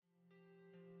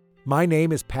My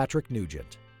name is Patrick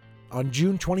Nugent. On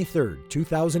June 23,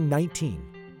 2019,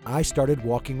 I started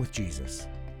walking with Jesus.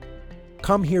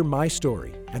 Come hear my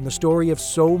story and the story of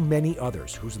so many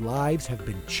others whose lives have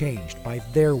been changed by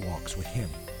their walks with Him.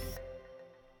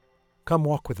 Come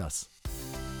walk with us.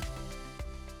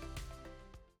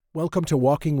 Welcome to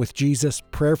Walking with Jesus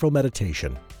Prayerful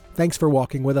Meditation. Thanks for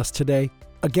walking with us today.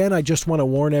 Again, I just want to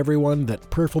warn everyone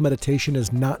that prayerful meditation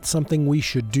is not something we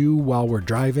should do while we're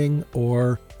driving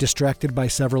or distracted by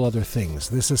several other things.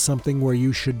 This is something where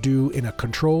you should do in a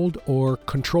controlled or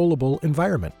controllable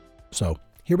environment. So,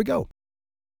 here we go.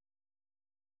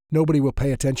 Nobody will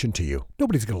pay attention to you.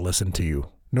 Nobody's going to listen to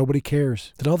you. Nobody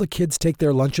cares. Did all the kids take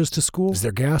their lunches to school? Is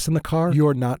there gas in the car?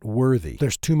 You're not worthy.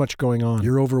 There's too much going on.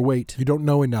 You're overweight. You don't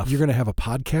know enough. You're going to have a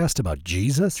podcast about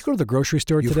Jesus? You go to the grocery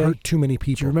store today? You've hurt too many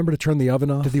people. Do you remember to turn the oven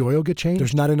off? Did the oil get changed?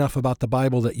 There's not enough about the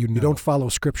Bible that you know. You don't follow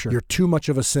Scripture. You're too much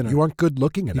of a sinner. You aren't good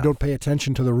looking enough. You don't pay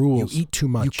attention to the rules. You eat too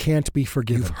much. You can't be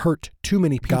forgiven. You've hurt too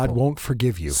many people. God won't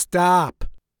forgive you. Stop!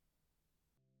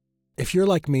 If you're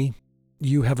like me,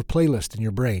 you have a playlist in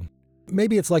your brain.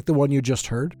 Maybe it's like the one you just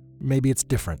heard. Maybe it's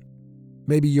different.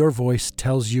 Maybe your voice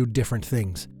tells you different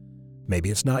things. Maybe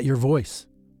it's not your voice.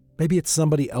 Maybe it's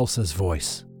somebody else's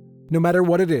voice. No matter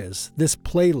what it is, this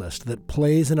playlist that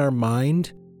plays in our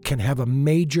mind can have a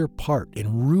major part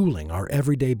in ruling our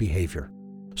everyday behavior.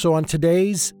 So on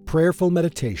today's prayerful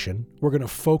meditation, we're going to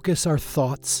focus our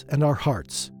thoughts and our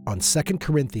hearts on 2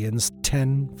 Corinthians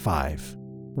 10:5.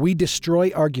 We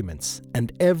destroy arguments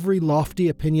and every lofty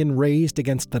opinion raised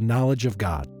against the knowledge of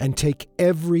God, and take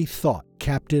every thought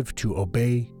captive to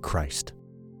obey Christ.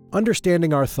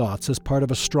 Understanding our thoughts is part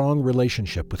of a strong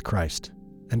relationship with Christ,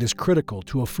 and is critical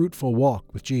to a fruitful walk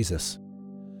with Jesus.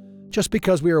 Just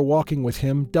because we are walking with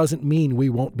Him doesn't mean we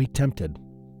won't be tempted.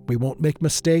 We won't make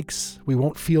mistakes, we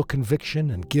won't feel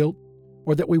conviction and guilt,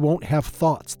 or that we won't have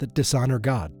thoughts that dishonor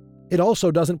God. It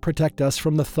also doesn't protect us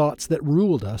from the thoughts that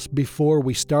ruled us before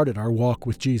we started our walk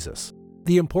with Jesus.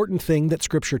 The important thing that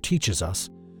Scripture teaches us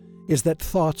is that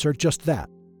thoughts are just that,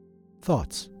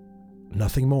 thoughts,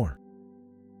 nothing more.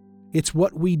 It's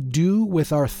what we do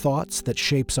with our thoughts that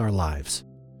shapes our lives.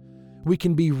 We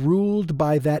can be ruled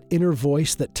by that inner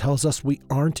voice that tells us we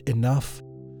aren't enough,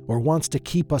 or wants to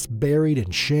keep us buried in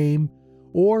shame,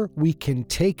 or we can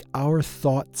take our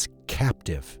thoughts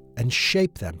captive and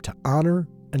shape them to honor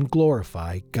and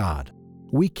glorify God.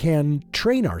 We can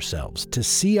train ourselves to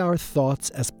see our thoughts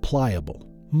as pliable,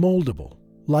 moldable.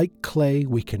 Like clay,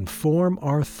 we can form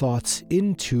our thoughts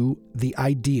into the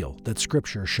ideal that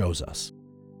Scripture shows us.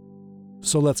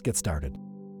 So let's get started.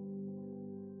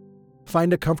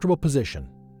 Find a comfortable position,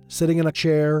 sitting in a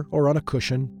chair or on a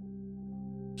cushion.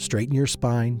 Straighten your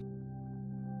spine.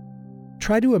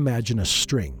 Try to imagine a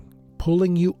string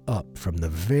pulling you up from the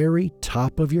very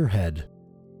top of your head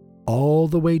all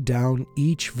the way down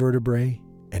each vertebrae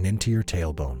and into your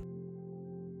tailbone.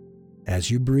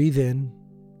 As you breathe in,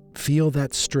 feel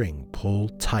that string pull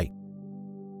tight.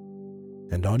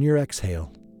 And on your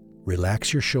exhale,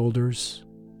 relax your shoulders.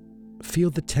 Feel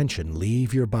the tension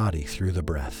leave your body through the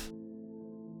breath.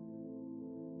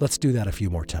 Let's do that a few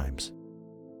more times.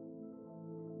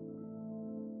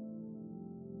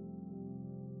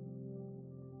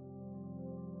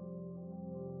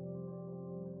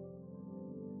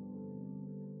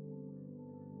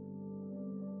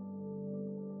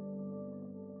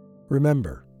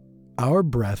 Remember, our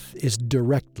breath is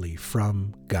directly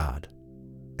from God,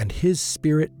 and His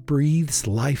Spirit breathes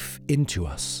life into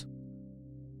us.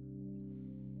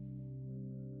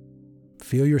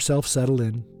 Feel yourself settle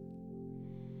in.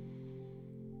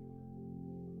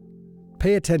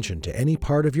 Pay attention to any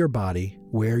part of your body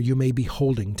where you may be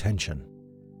holding tension.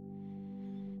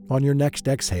 On your next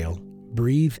exhale,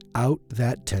 breathe out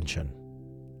that tension.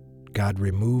 God,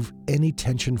 remove any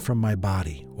tension from my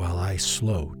body while I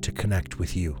slow to connect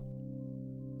with you.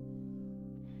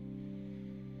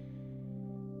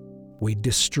 We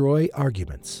destroy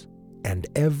arguments and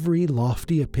every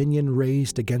lofty opinion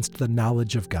raised against the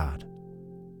knowledge of God,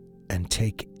 and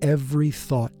take every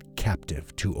thought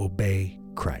captive to obey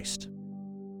Christ.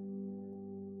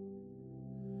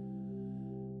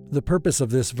 The purpose of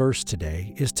this verse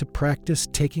today is to practice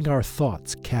taking our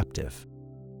thoughts captive.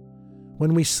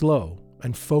 When we slow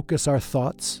and focus our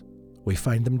thoughts, we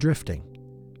find them drifting.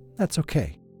 That's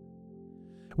okay.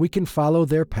 We can follow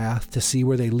their path to see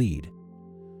where they lead.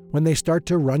 When they start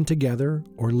to run together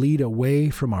or lead away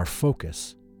from our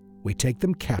focus, we take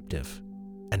them captive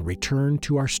and return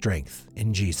to our strength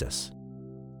in Jesus.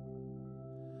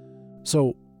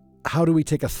 So, how do we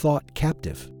take a thought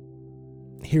captive?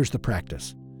 Here's the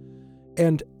practice.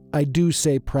 And I do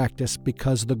say practice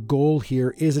because the goal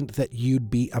here isn't that you'd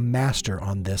be a master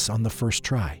on this on the first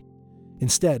try.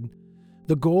 Instead,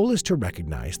 the goal is to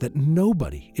recognize that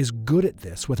nobody is good at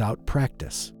this without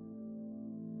practice.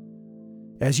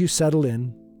 As you settle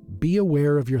in, be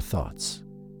aware of your thoughts.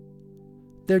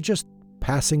 They're just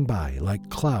passing by like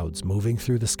clouds moving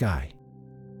through the sky.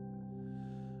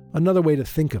 Another way to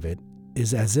think of it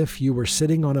is as if you were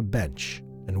sitting on a bench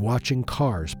and watching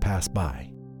cars pass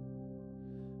by.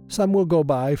 Some will go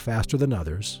by faster than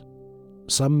others.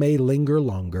 Some may linger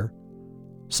longer.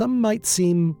 Some might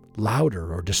seem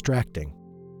louder or distracting.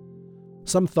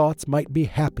 Some thoughts might be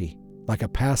happy, like a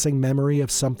passing memory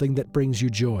of something that brings you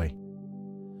joy.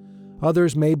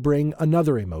 Others may bring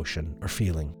another emotion or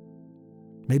feeling.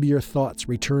 Maybe your thoughts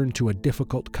return to a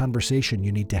difficult conversation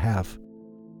you need to have.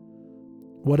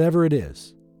 Whatever it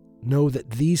is, know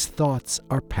that these thoughts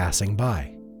are passing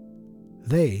by.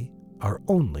 They are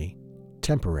only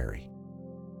temporary.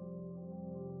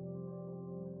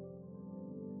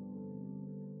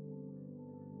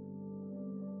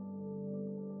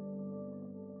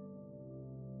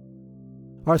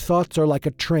 Our thoughts are like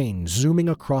a train zooming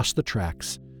across the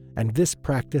tracks, and this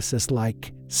practice is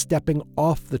like stepping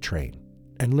off the train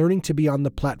and learning to be on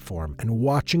the platform and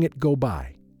watching it go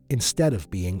by instead of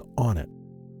being on it.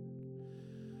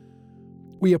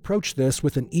 We approach this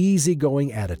with an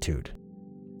easygoing attitude.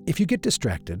 If you get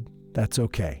distracted, that's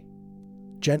okay.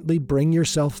 Gently bring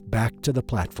yourself back to the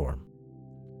platform.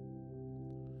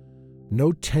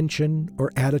 No tension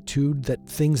or attitude that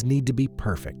things need to be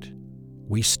perfect.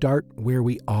 We start where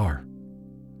we are.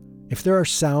 If there are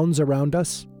sounds around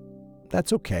us,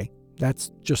 that's okay.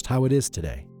 That's just how it is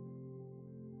today.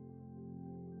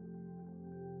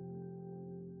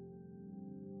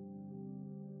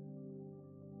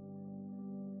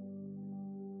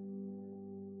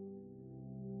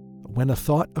 When a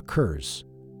thought occurs,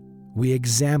 we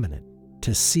examine it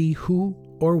to see who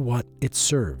or what it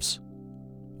serves.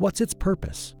 What's its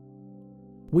purpose?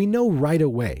 We know right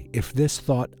away if this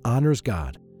thought honors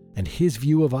God and His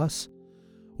view of us,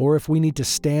 or if we need to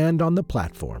stand on the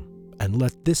platform and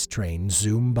let this train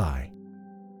zoom by.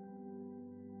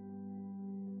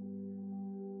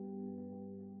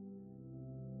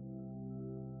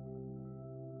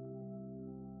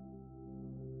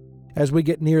 As we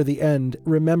get near the end,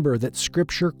 remember that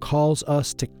Scripture calls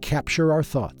us to capture our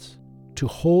thoughts, to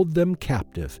hold them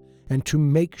captive, and to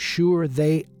make sure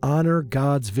they honor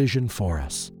God's vision for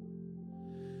us.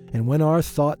 And when our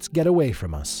thoughts get away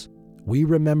from us, we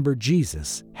remember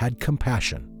Jesus had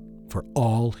compassion for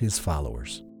all His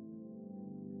followers.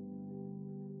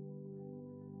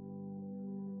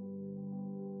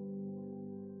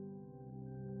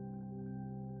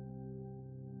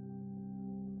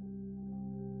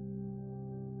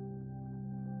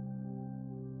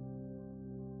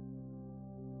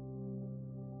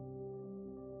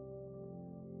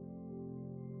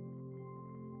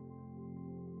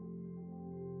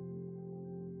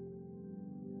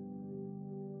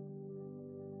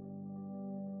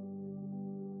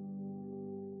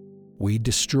 We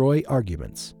destroy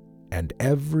arguments and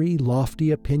every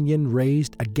lofty opinion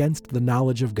raised against the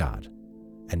knowledge of God,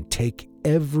 and take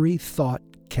every thought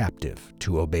captive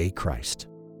to obey Christ.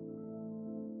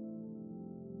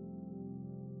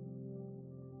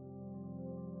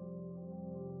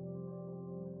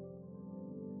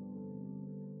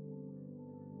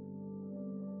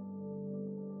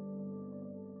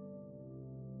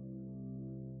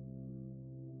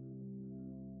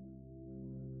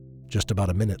 Just about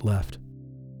a minute left.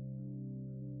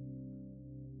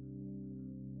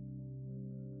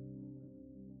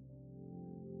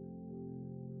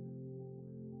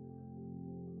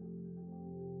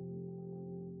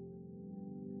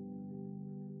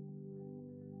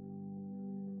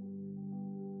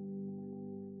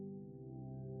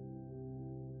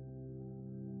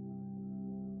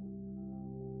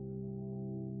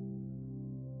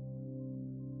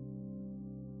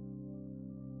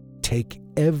 Take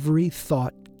every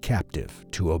thought captive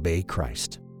to obey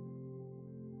Christ.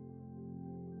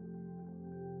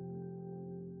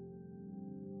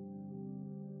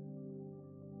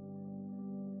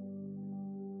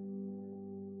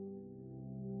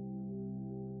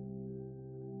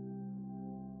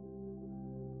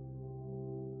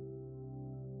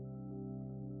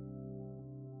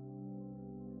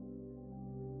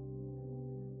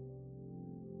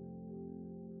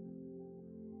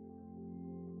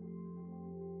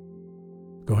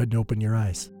 Go ahead and open your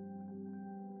eyes.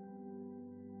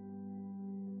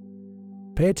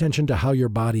 Pay attention to how your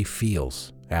body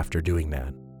feels after doing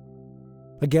that.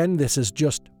 Again, this is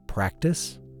just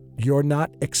practice. You're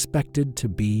not expected to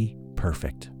be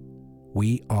perfect.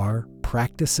 We are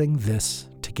practicing this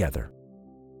together.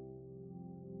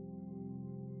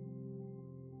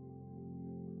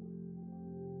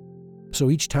 So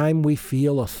each time we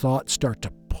feel a thought start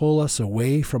to pull us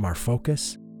away from our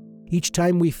focus, each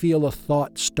time we feel a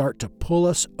thought start to pull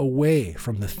us away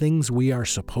from the things we are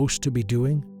supposed to be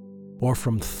doing, or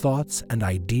from thoughts and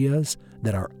ideas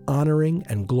that are honoring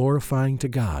and glorifying to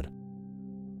God,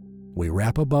 we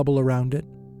wrap a bubble around it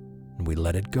and we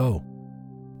let it go,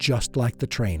 just like the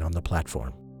train on the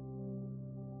platform.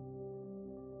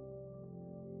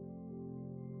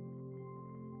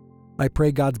 I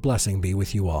pray God's blessing be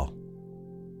with you all.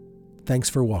 Thanks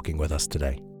for walking with us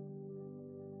today.